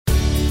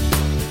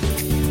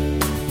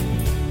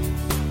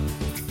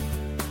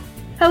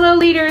Hello,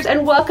 leaders,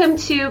 and welcome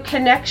to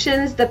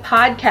Connections, the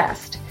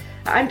podcast.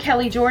 I'm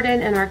Kelly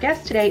Jordan, and our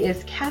guest today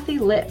is Kathy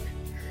Lipp.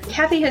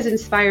 Kathy has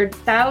inspired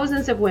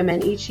thousands of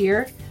women each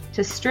year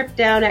to strip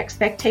down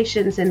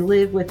expectations and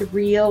live with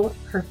real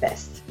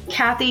purpose.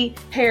 Kathy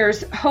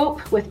pairs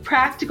hope with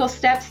practical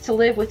steps to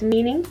live with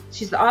meaning.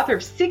 She's the author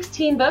of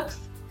 16 books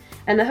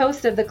and the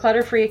host of the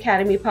Clutter-Free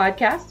Academy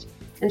podcast,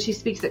 and she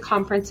speaks at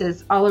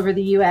conferences all over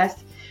the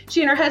U.S.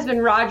 She and her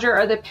husband, Roger,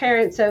 are the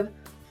parents of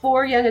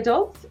 4 young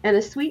adults and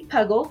a sweet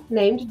puggle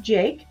named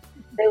Jake.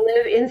 They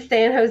live in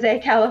San Jose,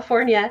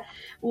 California.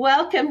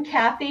 Welcome,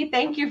 Kathy.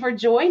 Thank you for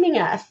joining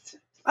us.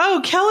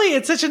 Oh, Kelly,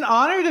 it's such an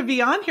honor to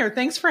be on here.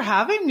 Thanks for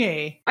having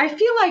me. I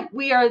feel like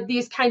we are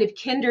these kind of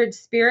kindred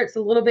spirits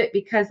a little bit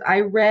because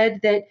I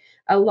read that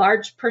a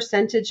large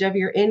percentage of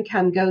your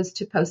income goes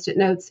to Post-it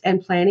notes and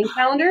planning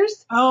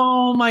calendars.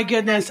 Oh my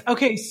goodness.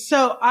 Okay.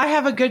 So I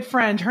have a good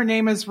friend. Her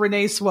name is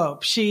Renee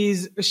Swope.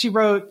 She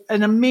wrote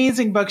an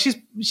amazing book.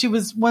 She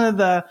was one of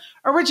the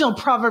original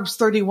Proverbs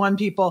 31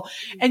 people.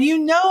 And you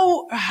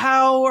know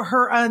how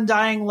her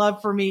undying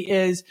love for me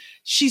is.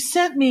 She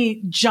sent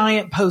me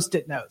giant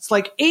Post-it notes,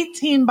 like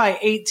 18 by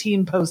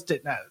 18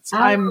 Post-it notes.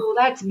 Oh,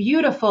 that's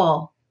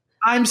beautiful.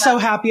 I'm so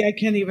happy I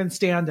can't even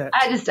stand it.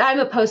 I'm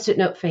a Post-it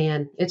note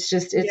fan. It's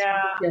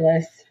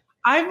ridiculous.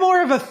 I'm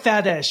more of a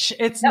fetish.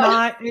 It's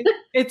not,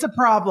 it's a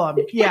problem.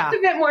 Yeah. It's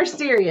a bit more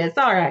serious.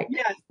 All right.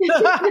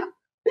 Yes.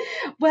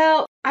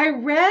 Well, I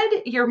read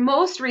your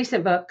most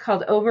recent book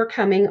called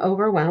Overcoming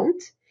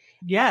Overwhelmed.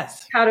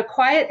 Yes. How to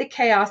Quiet the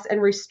Chaos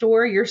and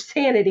Restore Your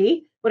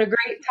Sanity. What a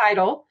great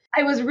title.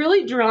 I was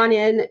really drawn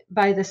in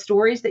by the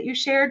stories that you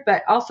shared,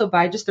 but also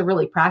by just the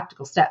really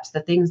practical steps,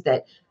 the things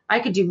that I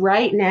could do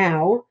right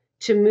now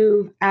to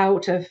move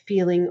out of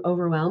feeling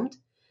overwhelmed.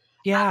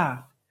 Yeah.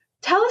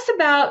 Tell us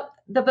about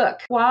the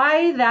book.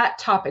 Why that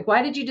topic?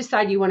 Why did you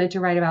decide you wanted to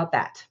write about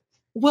that?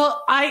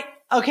 Well,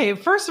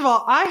 first of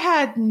all, I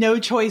had no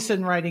choice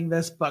in writing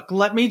this book.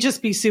 Let me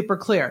just be super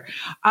clear.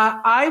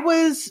 I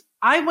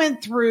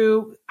went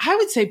through, I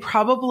would say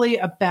probably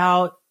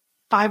about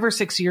 5 or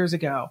 6 years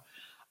ago,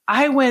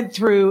 I went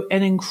through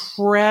an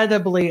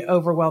incredibly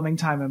overwhelming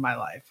time in my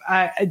life.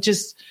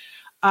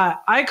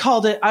 I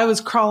called it, I was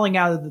crawling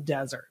out of the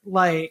desert.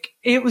 Like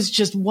it was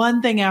just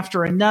one thing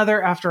after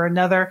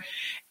another.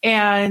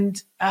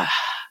 And,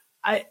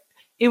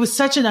 it was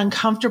such an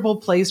uncomfortable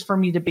place for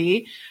me to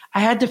be. I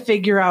had to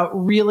figure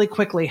out really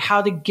quickly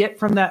how to get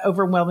from that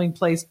overwhelming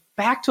place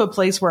back to a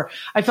place where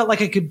I felt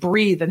like I could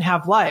breathe and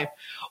have life.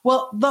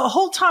 Well, the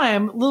whole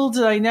time, little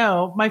did I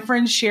know, my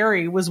friend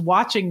Sherry was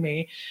watching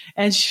me,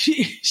 and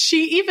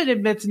she even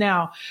admits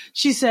now,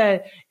 she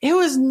said, it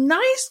was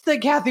nice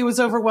that Kathy was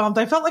overwhelmed.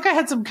 I felt like I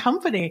had some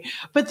company,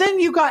 but then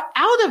you got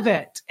out of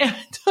it. And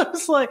I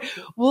was like,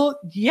 well,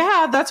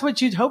 yeah, that's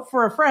what you'd hope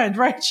for a friend,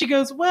 right? She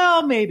goes,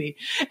 well, maybe.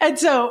 And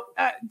so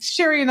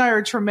Sherry and I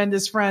are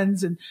tremendous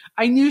friends, and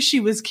I knew she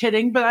was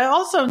kidding, but I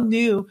also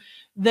knew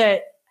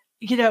that,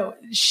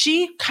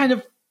 she kind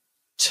of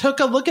took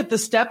a look at the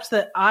steps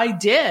that I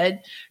did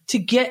to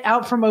get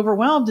out from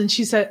overwhelmed. And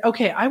she said,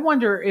 okay, I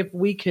wonder if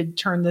we could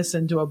turn this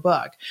into a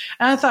book.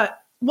 And I thought,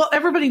 well,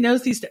 everybody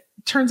knows these.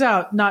 Turns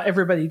out not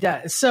everybody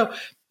does. So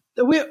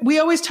we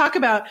always talk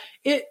about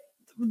it.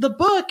 The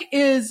book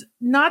is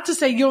not to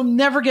say you'll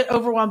never get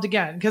overwhelmed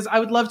again, because I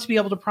would love to be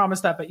able to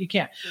promise that, but you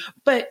can't.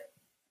 But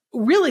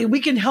really, we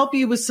can help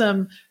you with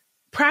some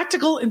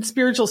practical and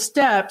spiritual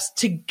steps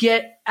to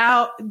get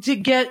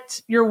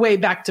your way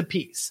back to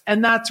peace.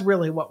 And that's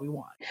really what we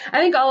want. I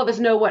think all of us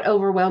know what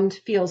overwhelmed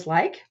feels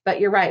like, but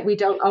you're right. We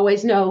don't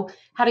always know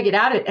how to get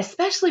out of it,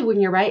 especially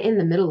when you're right in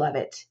the middle of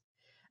it.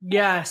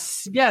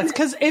 Yes.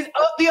 Because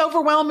the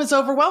overwhelm is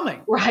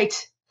overwhelming.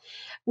 Right.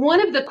 One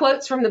of the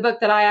quotes from the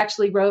book that I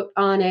actually wrote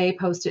on a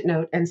Post-it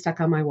note and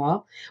stuck on my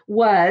wall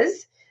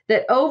was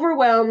that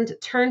overwhelmed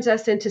turns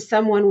us into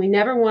someone we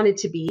never wanted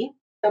to be,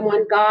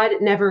 someone God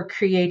never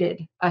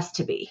created us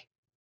to be.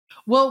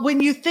 Well,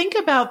 when you think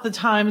about the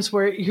times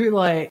where you're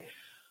like,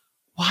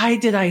 why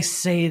did I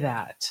say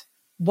that?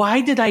 Why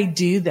did I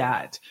do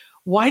that?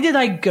 Why did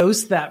I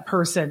ghost that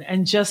person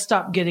and just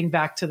stop getting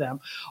back to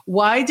them?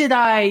 Why did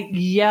I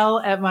yell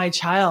at my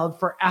child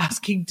for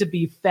asking to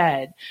be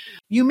fed?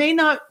 You may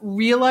not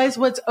realize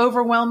what's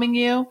overwhelming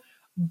you,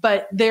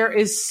 but there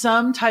is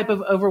some type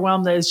of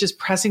overwhelm that is just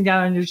pressing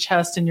down on your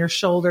chest and your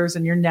shoulders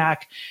and your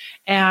neck.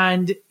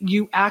 And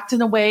you act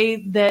in a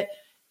way that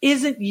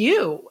isn't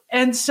you.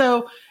 And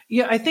so,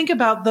 I think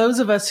about those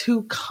of us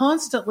who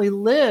constantly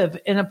live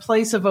in a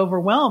place of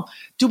overwhelm.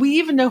 Do we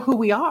even know who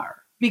we are?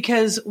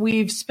 Because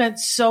we've spent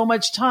so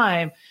much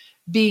time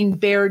being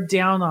bared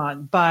down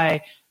on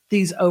by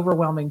these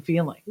overwhelming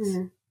feelings.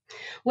 Mm-hmm.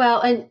 Well,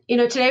 and,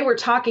 today we're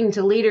talking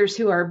to leaders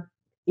who are,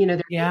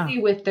 they're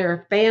busy with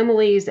their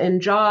families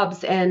and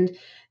jobs and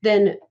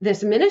then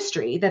this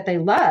ministry that they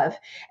love.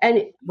 And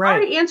I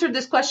already answered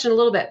this question a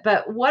little bit,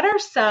 but what are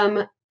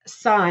some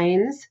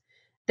signs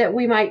that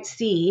we might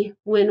see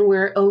when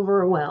we're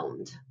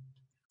overwhelmed?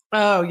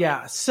 Oh,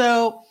 yeah.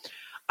 So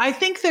I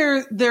think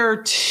there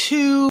are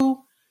two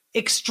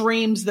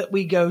extremes that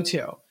we go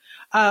to.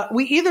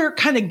 we either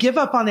kind of give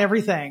up on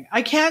everything.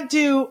 I can't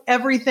do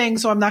everything,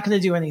 so I'm not going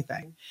to do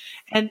anything.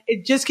 And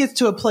it just gets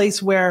to a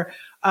place where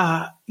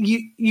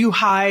you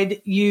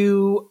hide,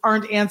 you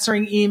aren't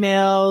answering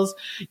emails,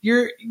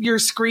 you're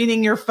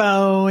screening your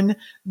phone,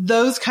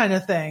 those kind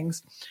of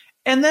things.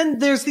 And then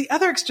there's the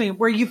other extreme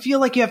where you feel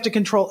like you have to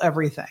control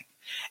everything.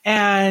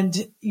 And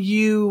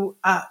you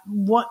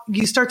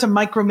start to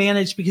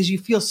micromanage because you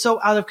feel so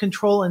out of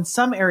control in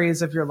some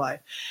areas of your life.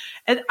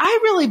 And I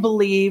really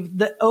believe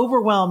that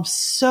overwhelm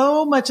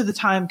so much of the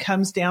time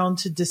comes down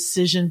to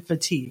decision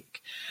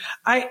fatigue.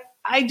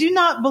 I do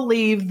not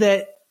believe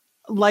that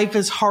life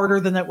is harder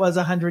than it was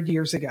 100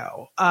 years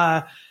ago.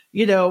 I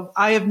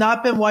have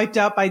not been wiped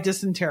out by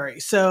dysentery.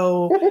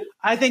 So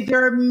I think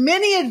there are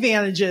many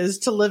advantages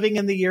to living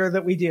in the year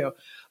that we do.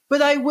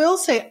 But I will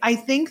say, I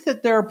think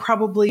that there are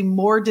probably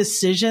more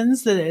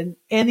decisions than in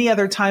any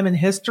other time in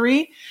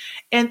history.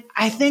 And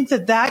I think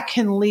that that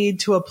can lead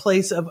to a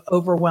place of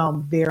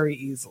overwhelm very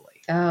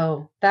easily.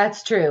 Oh,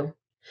 that's true.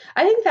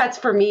 I think that's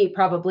for me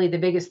probably the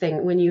biggest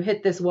thing when you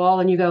hit this wall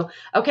and you go,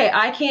 okay,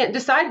 I can't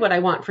decide what I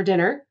want for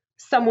dinner.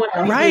 Someone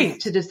else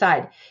needs to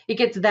decide. It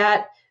gets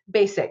that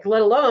basic,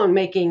 let alone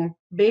making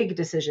big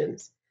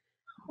decisions.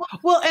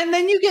 Well, and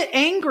then you get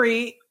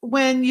angry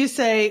when you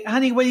say,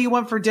 honey, what do you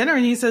want for dinner?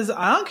 And he says,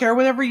 I don't care,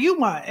 whatever you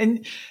want.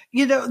 And,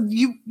 you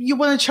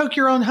want to choke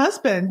your own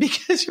husband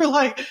because you're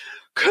like,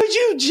 could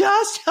you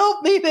just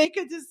help me make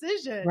a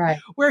decision? Right.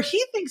 Where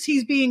he thinks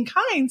he's being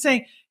kind,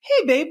 saying,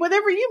 hey, babe,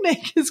 whatever you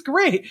make is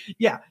great.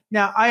 Yeah.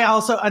 Now, I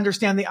also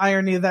understand the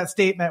irony of that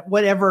statement.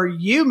 Whatever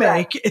you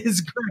make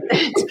is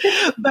great.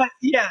 But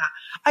yeah,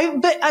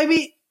 I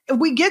mean,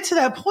 we get to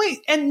that point,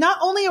 and not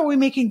only are we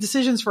making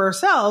decisions for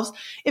ourselves,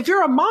 if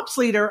you're a MOPS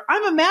leader,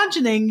 I'm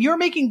imagining you're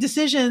making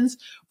decisions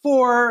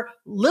for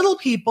little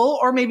people,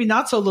 or maybe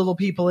not so little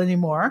people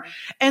anymore,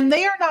 and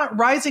they are not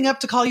rising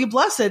up to call you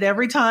blessed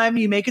every time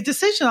you make a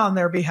decision on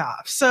their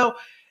behalf. So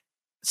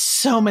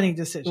many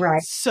decisions,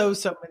 right. So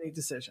many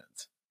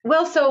decisions.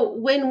 Well, so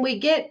when we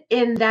get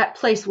in that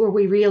place where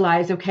we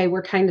realize, okay,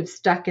 we're kind of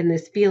stuck in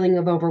this feeling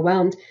of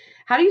overwhelmed,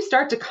 how do you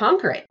start to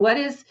conquer it? What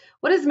is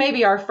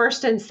maybe our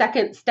first and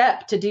second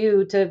step to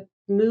do to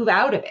move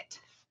out of it?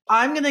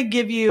 I'm going to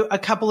give you a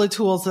couple of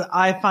tools that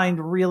I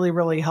find really,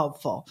 really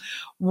helpful.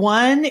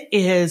 One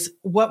is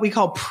what we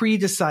call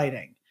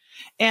pre-deciding.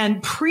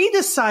 And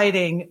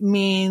pre-deciding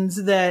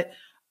means that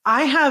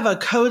I have a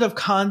code of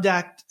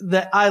conduct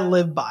that I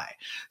live by.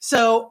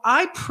 So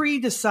I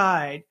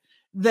pre-decide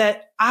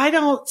that I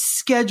don't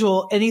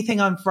schedule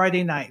anything on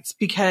Friday nights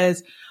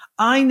because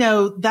I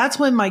know that's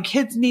when my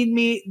kids need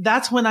me.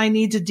 That's when I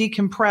need to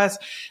decompress.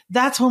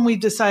 That's when we've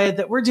decided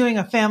that we're doing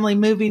a family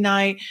movie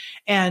night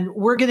and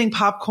we're getting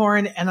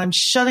popcorn and I'm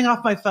shutting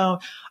off my phone.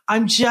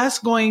 I'm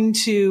just going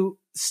to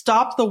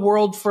stop the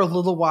world for a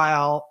little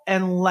while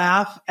and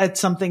laugh at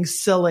something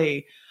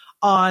silly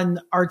on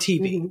our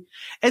TV. Mm-hmm.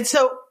 And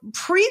so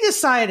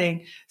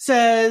pre-deciding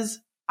says,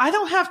 I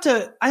don't have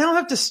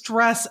to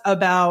stress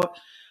about,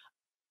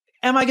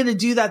 am I going to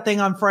do that thing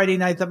on Friday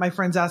night that my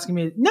friend's asking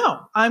me?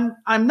 No, I'm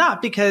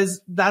not, because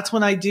that's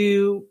when I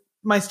do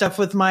my stuff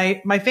with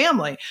my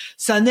family.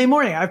 Sunday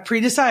morning, I've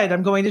pre-decided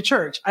I'm going to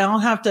church. I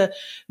don't have to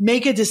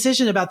make a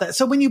decision about that.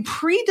 So when you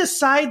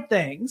pre-decide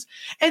things,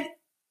 and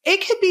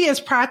it could be as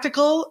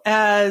practical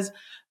as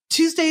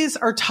Tuesdays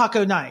are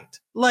taco night.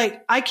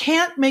 Like, I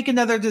can't make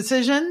another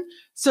decision.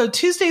 So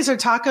Tuesdays are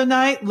taco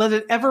night. Let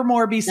it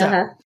evermore be so.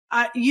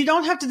 Uh-huh. You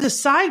don't have to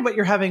decide what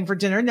you're having for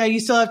dinner. Now, you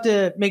still have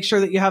to make sure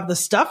that you have the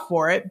stuff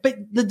for it, but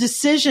the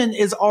decision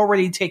is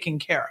already taken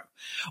care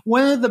of.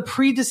 One of the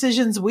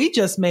pre-decisions we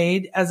just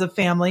made as a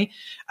family,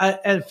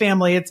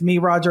 it's me,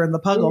 Roger, and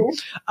the Puggle,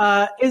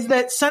 is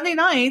that Sunday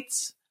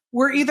nights,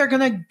 we're either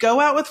going to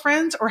go out with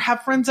friends or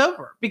have friends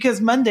over,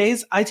 because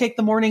Mondays I take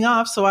the morning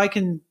off so I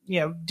can,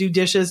 do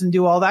dishes and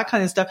do all that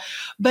kind of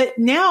stuff. But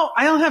now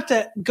I don't have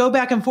to go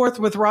back and forth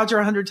with Roger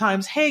 100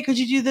 times. Hey, could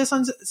you do this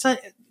on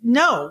Sunday?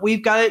 No,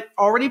 we've got it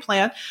already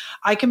planned.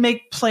 I can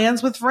make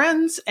plans with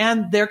friends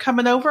and they're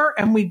coming over,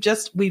 and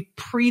we've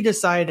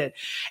pre-decided.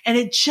 And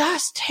it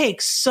just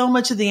takes so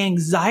much of the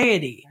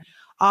anxiety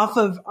off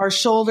of our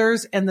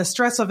shoulders and the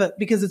stress of it,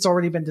 because it's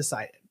already been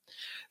decided.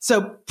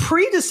 So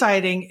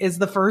pre-deciding is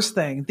the first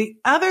thing. The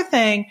other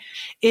thing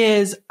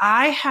is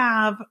I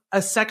have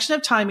a section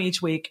of time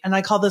each week, and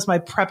I call this my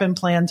prep and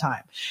plan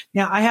time.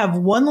 Now, I have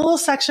one little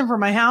section for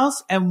my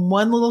house and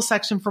one little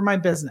section for my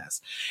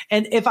business.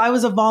 And if I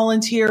was a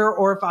volunteer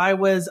or if I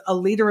was a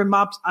leader in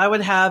MOPS, I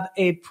would have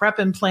a prep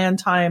and plan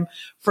time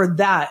for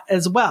that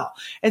as well.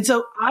 And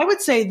so I would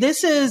say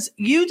this is,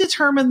 you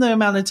determine the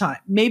amount of time.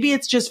 Maybe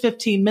it's just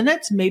 15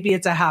 minutes. Maybe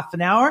it's a half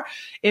an hour.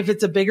 If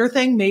it's a bigger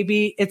thing,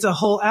 maybe it's a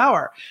whole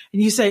hour.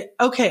 And you say,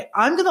 okay,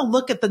 I'm going to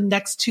look at the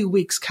next 2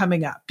 weeks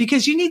coming up,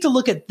 because you need to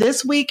look at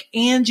this week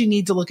and you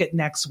need to look at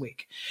next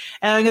week.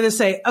 And I'm going to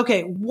say,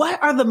 okay,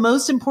 what are the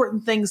most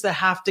important things that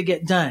have to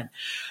get done?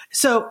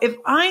 So if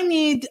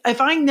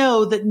I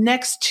know that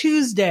next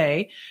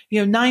Tuesday,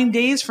 9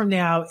 days from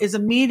now is a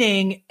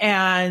meeting,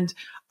 and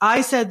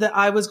I said that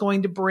I was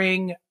going to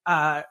bring,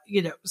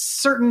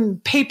 certain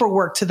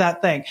paperwork to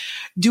that thing.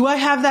 Do I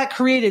have that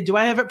created? Do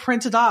I have it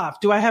printed off?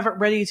 Do I have it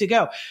ready to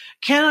go?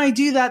 Can I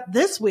do that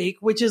this week,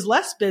 which is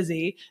less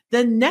busy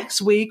than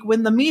next week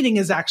when the meeting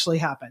has actually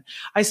happened?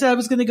 I said I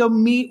was going to go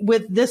meet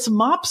with this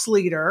MOPS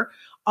leader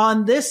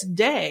on this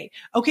day.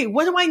 Okay,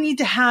 what do I need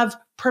to have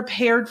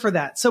prepared for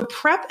that? So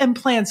prep and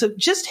plan. So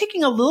just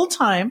taking a little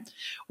time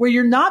where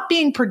you're not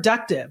being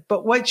productive,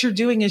 but what you're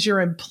doing is you're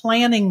in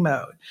planning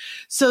mode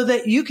so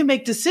that you can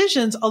make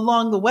decisions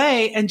along the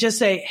way and just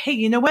say, hey,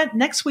 you know what?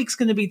 Next week's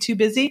going to be too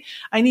busy.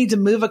 I need to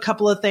move a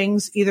couple of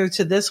things either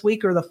to this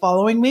week or the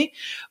following week,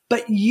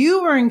 but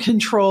you are in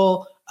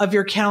control of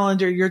your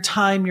calendar, your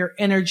time, your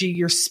energy,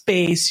 your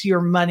space,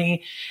 your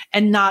money,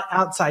 and not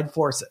outside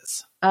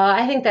forces.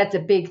 I think that's a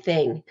big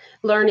thing.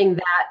 Learning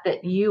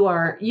that you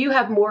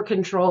have more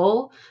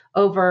control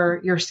over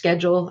your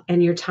schedule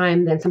and your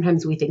time than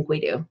sometimes we think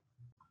we do.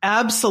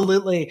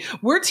 Absolutely.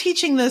 We're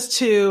teaching this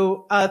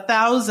to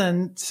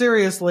 1,000,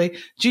 seriously,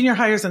 junior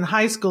hires and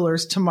high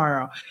schoolers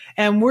tomorrow.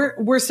 And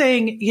we're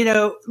saying,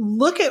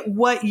 look at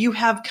what you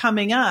have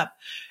coming up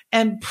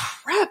and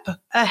prep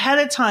ahead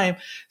of time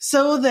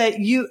so that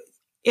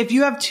if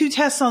you have 2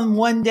 tests on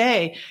one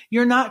day,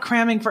 you're not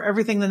cramming for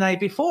everything the night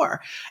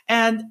before.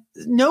 And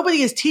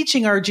nobody is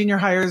teaching our junior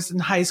hires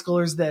and high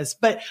schoolers this,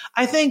 but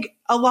I think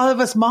a lot of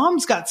us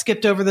moms got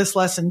skipped over this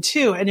lesson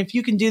too. And if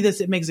you can do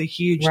this, it makes a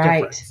huge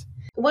difference.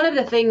 One of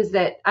the things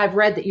that I've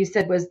read that you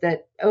said was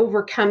that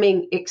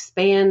overcoming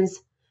expands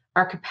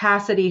our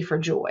capacity for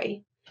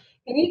joy.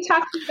 Can you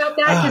talk to me about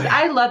that? Because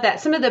I love that.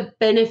 Some of the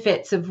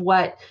benefits of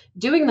what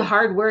doing the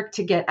hard work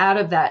to get out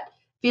of that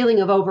feeling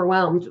of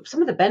overwhelmed,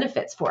 some of the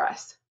benefits for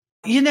us.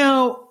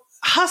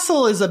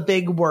 Hustle is a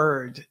big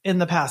word in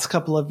the past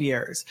couple of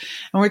years.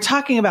 And we're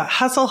talking about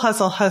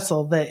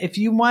hustle, that if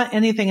you want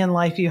anything in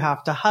life, you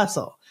have to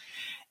hustle.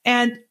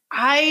 And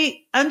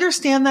I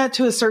understand that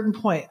to a certain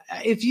point.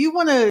 If you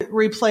want to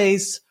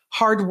replace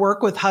hard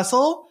work with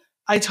hustle,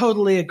 I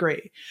totally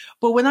agree.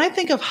 But when I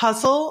think of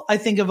hustle, I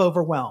think of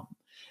overwhelm,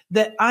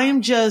 that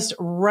I'm just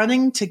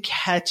running to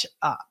catch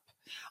up.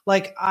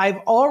 Like I've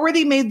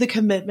already made the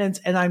commitments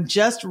and I'm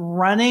just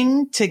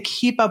running to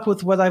keep up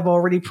with what I've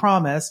already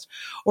promised,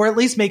 or at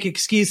least make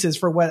excuses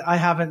for what I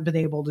haven't been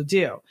able to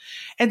do.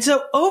 And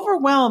so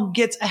overwhelm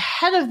gets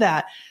ahead of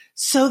that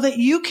so that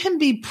you can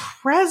be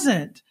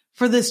present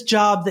for this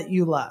job that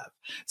you love,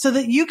 so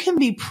that you can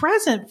be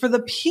present for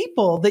the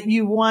people that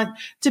you want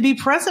to be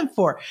present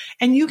for.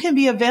 And you can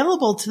be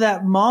available to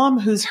that mom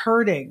who's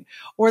hurting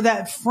or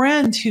that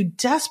friend who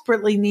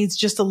desperately needs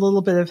just a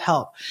little bit of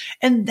help.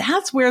 And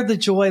that's where the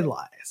joy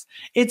lies.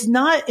 It's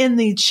not in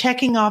the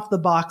checking off the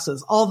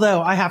boxes,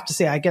 although I have to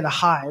say I get a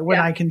high when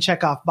I can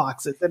check off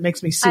boxes. That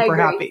makes me super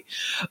happy.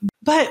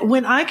 But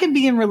when I can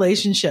be in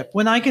relationship,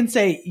 when I can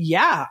say,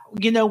 yeah,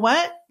 you know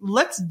what?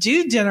 Let's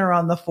do dinner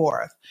on the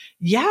 4th.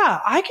 Yeah,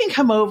 I can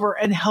come over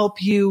and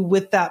help you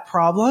with that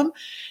problem.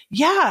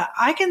 Yeah,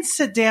 I can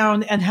sit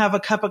down and have a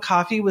cup of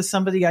coffee with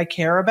somebody I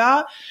care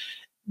about.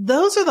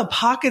 Those are the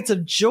pockets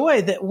of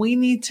joy that we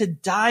need to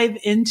dive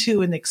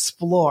into and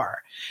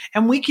explore.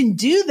 And we can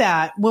do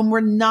that when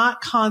we're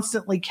not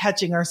constantly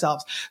catching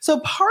ourselves. So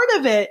part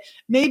of it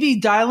may be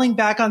dialing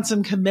back on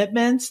some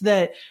commitments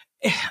that,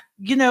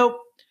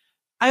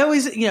 I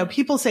always,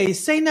 people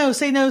say no,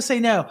 say no, say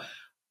no.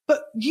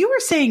 But you were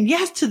saying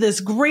yes to this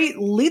great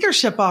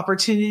leadership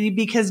opportunity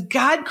because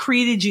God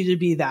created you to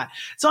be that.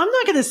 So I'm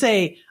not going to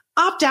say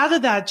opt out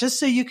of that just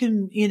so you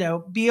can,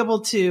 be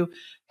able to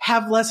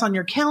have less on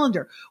your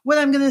calendar. What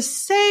I'm going to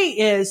say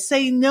is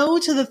say no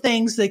to the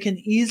things that can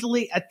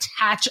easily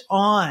attach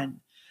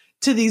on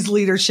to these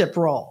leadership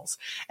roles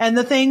and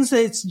the things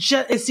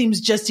that it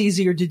seems just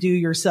easier to do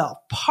yourself.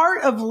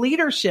 Part of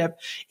leadership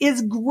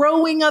is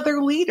growing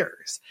other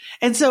leaders.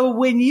 And so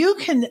when you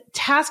can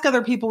task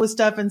other people with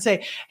stuff and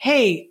say,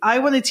 hey, I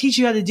want to teach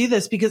you how to do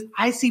this because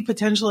I see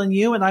potential in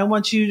you and I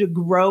want you to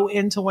grow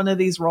into one of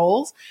these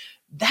roles.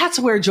 That's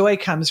where joy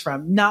comes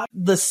from, not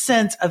the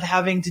sense of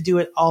having to do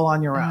it all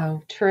on your own.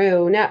 Oh,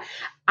 true. Now,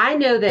 I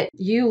know that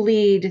you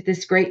lead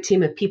this great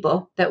team of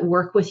people that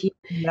work with you.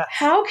 Yes.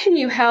 How can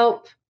you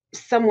help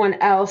someone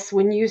else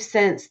when you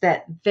sense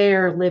that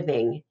they're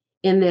living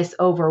in this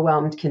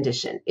overwhelmed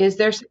condition? Is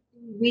there something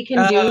we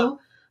can do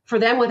for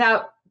them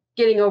without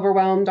getting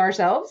overwhelmed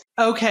ourselves?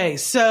 Okay.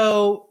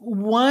 So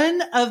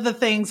one of the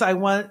things I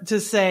want to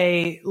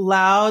say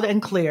loud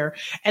and clear,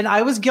 and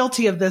I was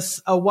guilty of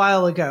this a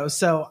while ago,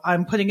 so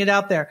I'm putting it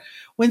out there.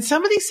 When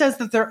somebody says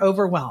that they're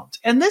overwhelmed,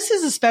 and this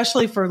is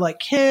especially for like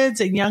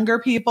kids and younger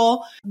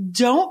people,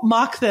 don't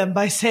mock them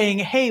by saying,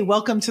 hey,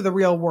 welcome to the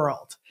real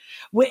world.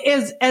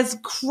 As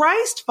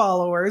Christ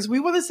followers, we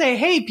want to say,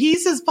 hey,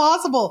 peace is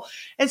possible.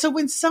 And so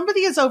when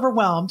somebody is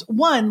overwhelmed,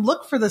 one,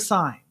 look for the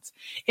signs.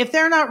 If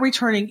they're not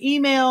returning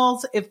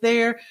emails, if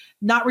they're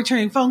not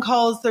returning phone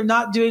calls, they're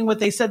not doing what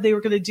they said they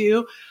were going to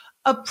do,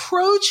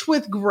 approach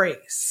with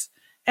grace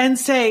and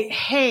say,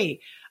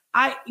 hey,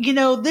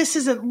 this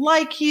isn't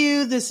like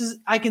you.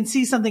 I can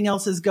see something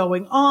else is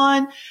going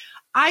on.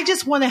 I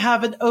just want to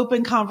have an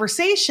open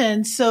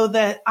conversation so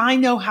that I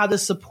know how to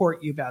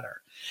support you better.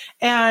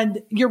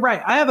 And you're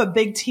right. I have a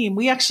big team.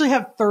 We actually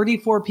have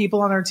 34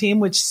 people on our team,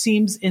 which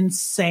seems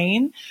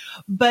insane.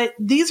 But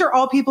these are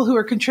all people who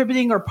are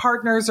contributing or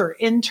partners or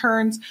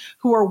interns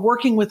who are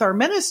working with our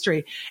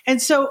ministry.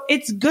 And so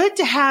it's good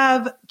to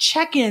have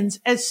check-ins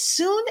as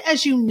soon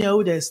as you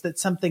notice that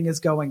something is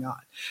going on.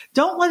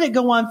 Don't let it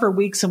go on for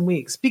weeks and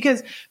weeks,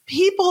 because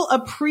people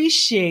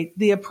appreciate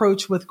the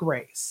approach with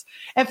grace.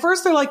 At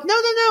first they're like,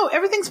 no,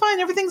 everything's fine.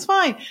 Everything's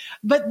fine.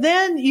 But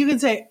then you can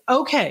say,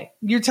 okay,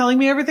 you're telling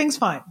me everything's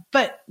fine.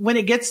 But when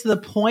it gets to the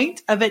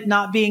point of it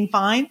not being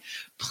fine,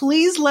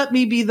 please let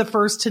me be the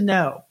first to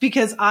know,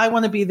 because I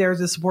want to be there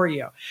to support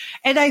you.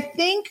 And I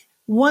think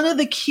one of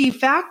the key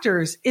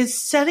factors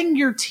is setting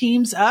your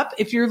teams up,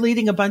 if you're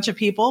leading a bunch of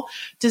people,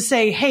 to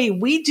say, hey,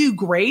 we do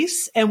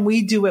grace and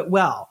we do it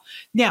well.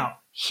 Now,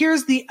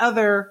 here's the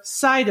other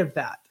side of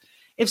that.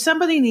 If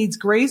somebody needs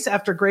grace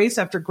after grace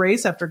after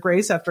grace after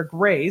grace after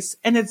grace,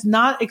 and it's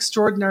not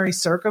extraordinary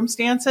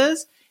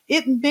circumstances,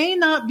 it may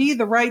not be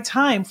the right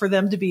time for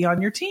them to be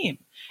on your team.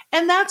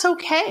 And that's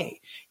okay.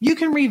 You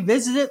can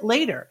revisit it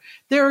later.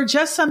 There are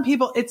just some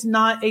people, it's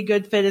not a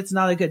good fit. It's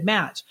not a good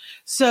match.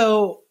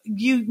 So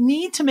you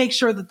need to make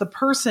sure that the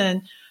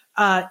person,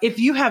 if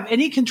you have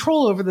any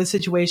control over the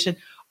situation,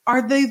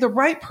 are they the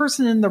right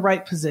person in the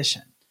right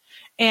position?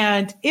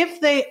 And if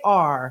they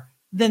are,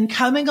 then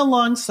coming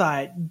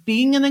alongside,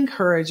 being an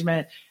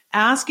encouragement,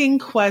 asking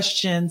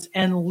questions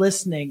and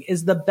listening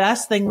is the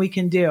best thing we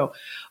can do.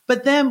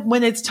 But then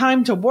when it's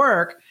time to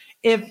work,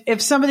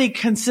 if somebody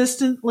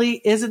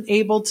consistently isn't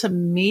able to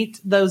meet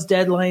those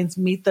deadlines,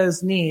 meet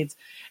those needs,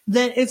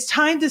 then it's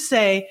time to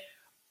say,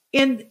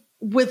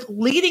 with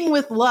leading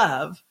with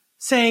love,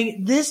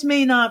 saying this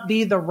may not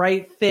be the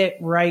right fit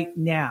right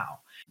now.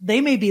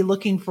 They may be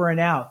looking for an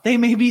out. They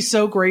may be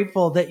so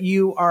grateful that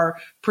you are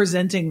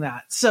presenting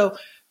that. So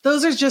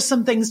those are just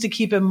some things to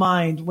keep in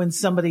mind when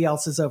somebody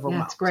else is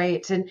overwhelmed. That's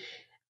great. And,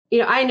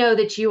 I know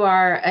that you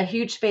are a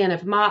huge fan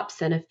of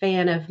MOPS and a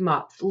fan of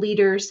MOPS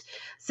leaders.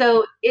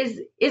 So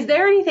is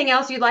there anything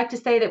else you'd like to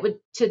say that would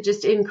to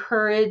just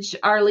encourage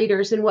our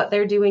leaders in what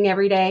they're doing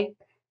every day?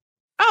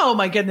 Oh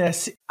my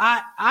goodness.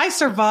 I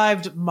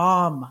survived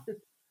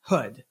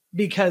momhood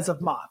because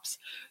of MOPS.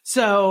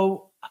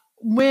 So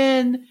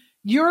when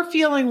you're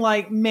feeling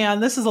like,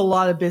 man, this is a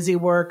lot of busy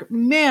work.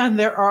 Man,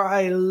 there are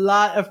a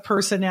lot of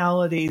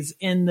personalities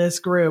in this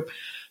group.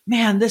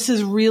 Man, this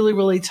is really,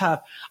 really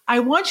tough.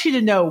 I want you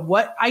to know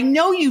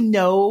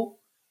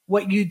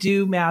what you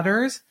do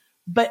matters,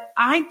 but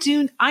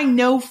I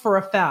know for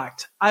a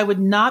fact I would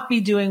not be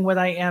doing what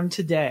I am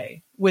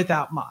today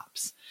without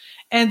MOPS.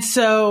 And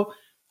so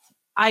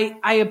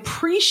I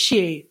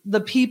appreciate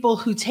the people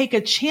who take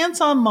a chance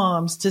on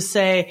moms to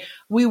say,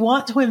 we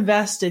want to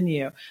invest in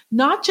you,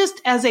 not just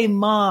as a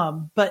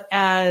mom, but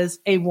as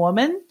a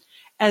woman,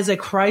 as a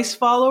Christ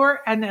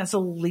follower, and as a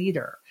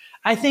leader.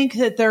 I think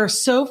that there are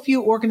so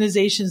few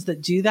organizations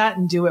that do that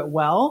and do it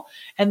well.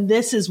 And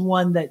this is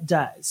one that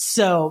does.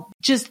 So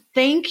just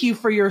thank you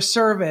for your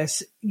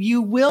service.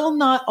 You will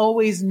not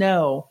always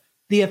know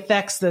the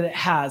effects that it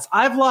has.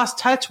 I've lost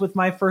touch with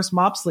my first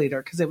MOPS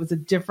leader because it was a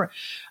different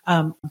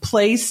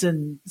place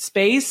and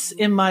space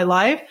in my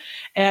life.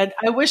 And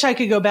I wish I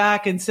could go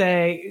back and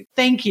say,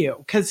 thank you,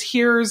 because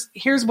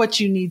here's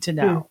what you need to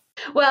know.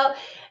 Well,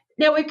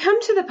 now we've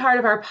come to the part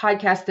of our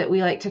podcast that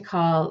we like to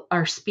call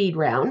our speed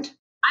round.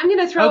 I'm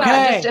going to throw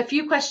out just a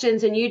few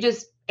questions and you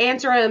just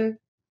answer them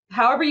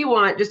however you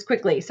want, just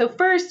quickly. So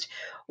first,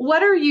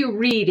 what are you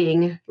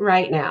reading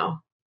right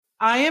now?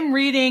 I am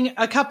reading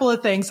a couple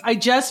of things. I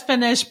just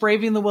finished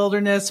Braving the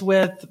Wilderness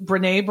with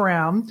Brene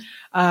Brown.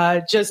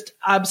 Just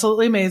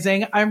absolutely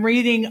amazing. I'm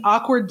reading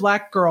Awkward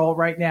Black Girl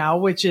right now,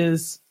 which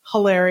is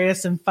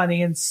hilarious and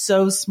funny and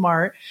so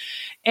smart.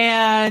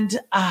 And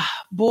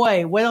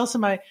boy, what else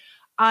am I?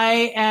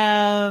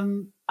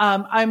 I'm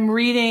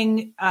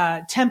reading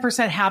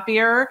 10%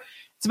 Happier.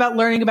 It's about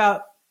learning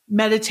about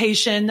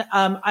meditation.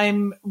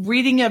 I'm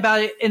reading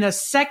about it in a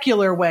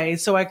secular way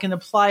so I can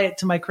apply it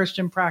to my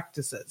Christian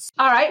practices.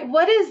 All right.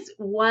 What is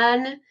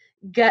one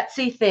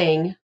gutsy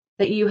thing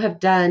that you have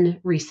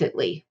done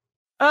recently?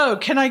 Oh,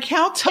 can I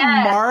count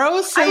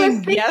tomorrow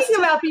saying yes?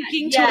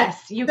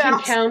 Yes, you can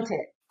count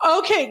it.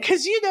 Okay.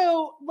 Cause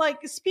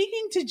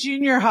speaking to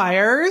junior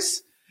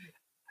hires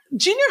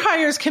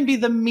can be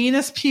the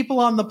meanest people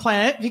on the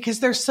planet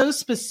because they're so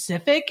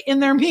specific in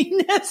their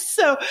meanness.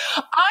 So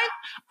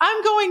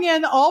I'm going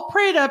in all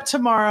prayed up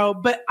tomorrow,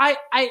 but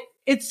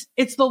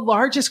it's the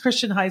largest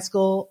Christian high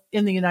school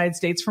in the United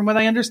States from what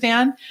I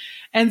understand.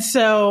 And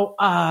so,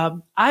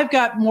 I've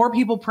got more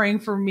people praying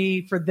for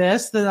me for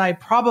this than I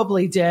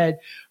probably did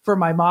for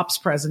my MOPS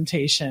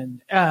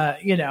presentation,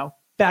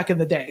 back in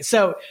the day.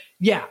 So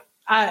yeah.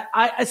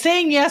 I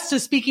saying yes to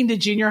speaking to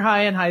junior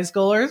high and high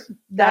schoolers.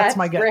 That's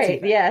my gutsy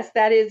great. Thing. Yes,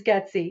 that is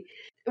gutsy.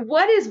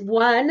 What is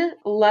one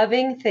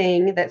loving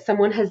thing that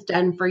someone has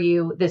done for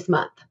you this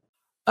month?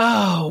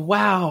 Oh,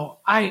 wow.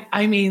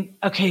 I mean,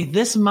 okay,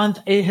 this month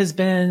it has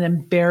been an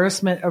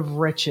embarrassment of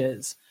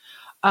riches.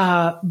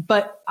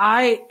 But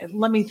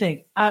let me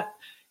think,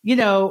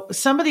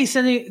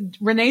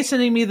 Renee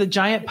sending me the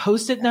giant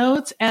Post-it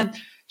notes, and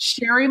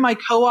Sherry, my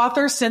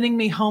co-author, sending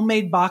me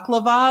homemade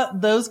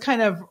baklava, those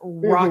kind of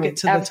rocket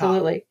to the top.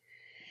 Absolutely.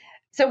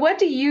 So what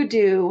do you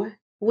do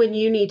when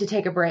you need to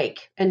take a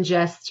break and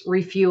just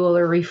refuel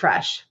or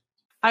refresh?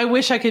 I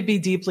wish I could be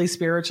deeply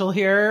spiritual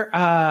here.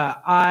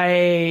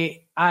 I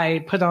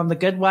put on The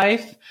Good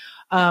Wife.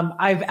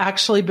 I've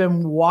actually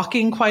been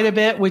walking quite a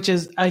bit, which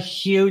is a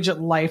huge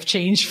life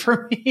change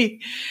for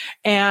me.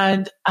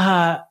 And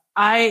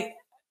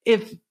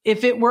if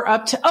it were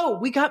up to,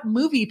 we got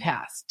Movie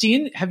Pass. Do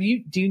you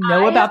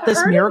know about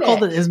this miracle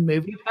that is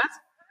Movie Pass?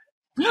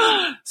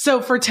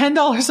 So for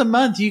 $10 a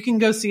month, you can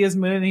go see as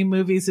many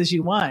movies as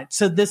you want.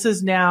 So this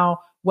is now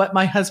what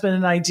my husband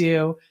and I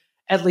do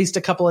at least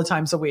a couple of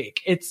times a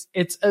week. It's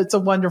a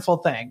wonderful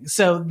thing.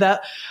 So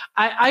that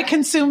I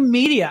consume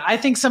media. I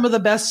think some of the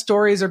best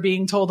stories are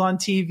being told on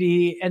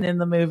TV and in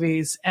the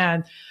movies.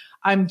 And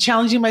I'm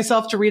challenging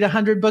myself to read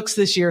 100 books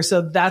this year.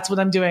 So that's what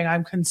I'm doing.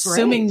 I'm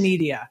consuming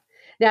media.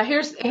 Now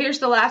here's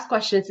the last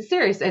question. It's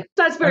serious. It's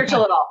not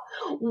spiritual at all.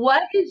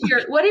 What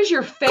is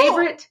your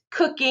favorite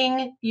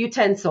cooking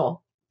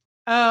utensil?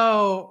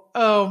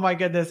 Oh my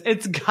goodness.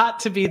 It's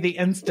got to be the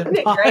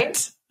Instant Pot.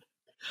 Great?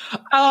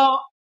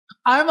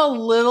 I'm a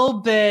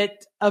little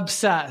bit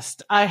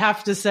obsessed, I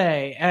have to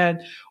say.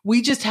 And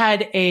we just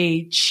had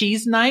a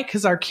cheese night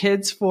because our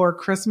kids for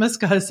Christmas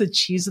got us a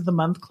Cheese of the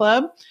Month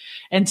club.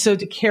 And so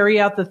to carry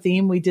out the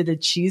theme, we did a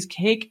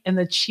cheesecake, and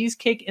the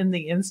cheesecake in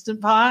the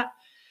Instant Pot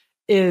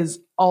is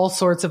all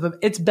sorts of,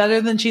 it's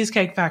better than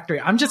Cheesecake Factory.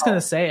 I'm just going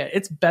to say it.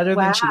 It's better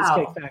than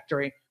Cheesecake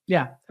Factory.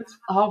 Yeah.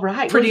 All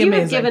right. Pretty you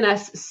amazing. Have given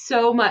us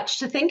so much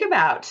to think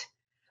about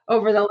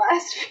over the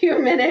last few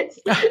minutes.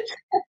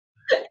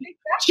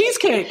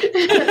 Cheesecake.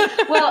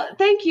 Well,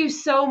 thank you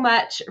so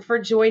much for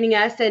joining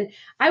us. And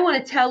I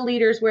want to tell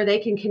leaders where they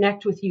can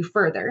connect with you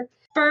further.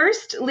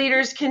 First,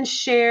 leaders can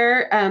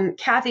share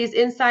Kathy's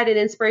insight and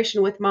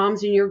inspiration with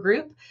moms in your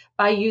group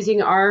by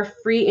using our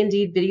free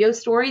Indeed video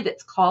story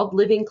that's called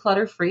Living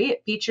Clutter Free.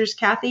 It features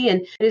Kathy,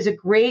 and it is a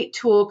great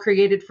tool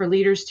created for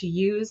leaders to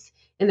use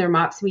in their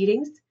MOPS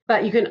meetings.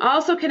 But you can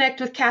also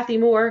connect with Kathy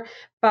more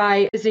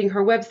by visiting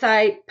her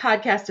website,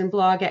 podcast, and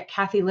blog at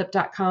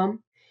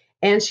kathylip.com.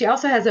 And she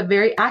also has a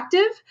very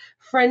active,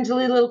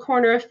 friendly little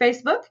corner of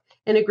Facebook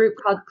and a group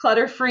called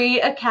Clutter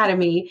Free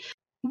Academy.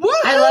 Woo-hoo!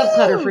 I love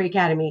Clutter Free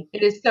Academy.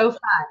 It is so fun.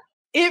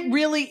 It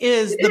really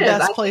is the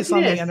best place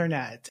on the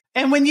internet.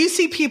 And when you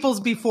see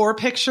people's before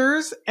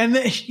pictures, and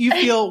you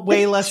feel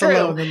way less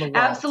alone in the world.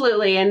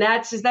 Absolutely. And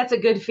that's a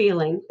good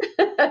feeling.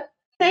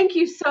 Thank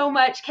you so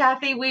much,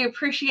 Kathy. We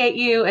appreciate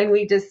you. And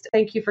we just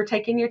thank you for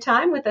taking your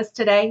time with us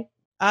today.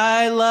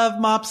 I love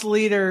MOPS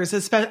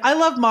leaders. I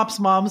love MOPS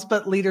moms,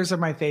 but leaders are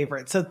my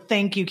favorite. So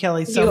thank you,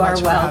 Kelly, so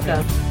much for having me. You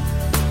are welcome.